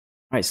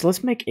All right, so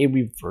let's make a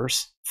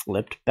reverse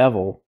flipped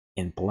bevel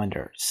in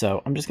Blender.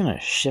 So I'm just going to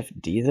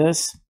Shift D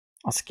this.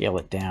 I'll scale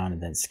it down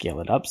and then scale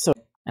it up.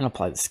 And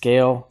apply the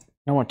scale.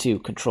 I want to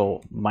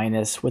Control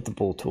minus with the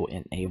bool tool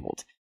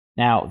enabled.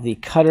 Now the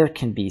cutter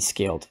can be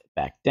scaled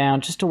back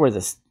down just to where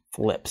this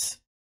flips.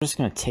 I'm just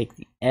going to take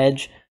the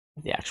edge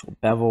of the actual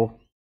bevel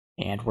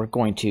and we're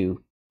going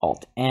to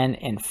Alt N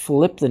and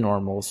flip the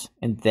normals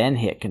and then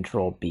hit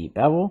Control B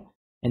bevel.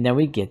 And then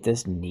we get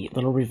this neat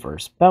little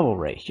reverse bevel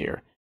right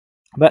here.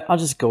 But I'll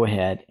just go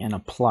ahead and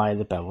apply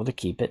the bevel to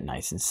keep it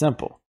nice and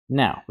simple.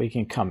 Now we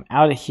can come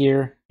out of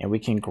here and we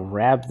can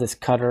grab this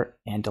cutter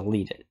and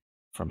delete it.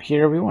 From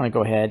here, we want to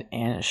go ahead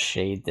and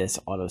shade this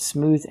auto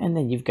smooth, and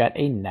then you've got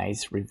a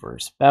nice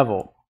reverse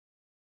bevel.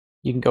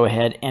 You can go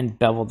ahead and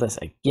bevel this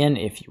again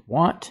if you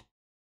want.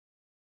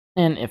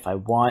 And if I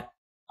want,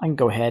 I can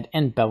go ahead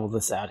and bevel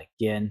this out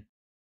again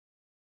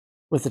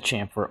with a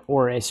chamfer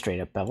or a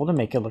straight up bevel to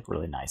make it look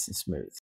really nice and smooth.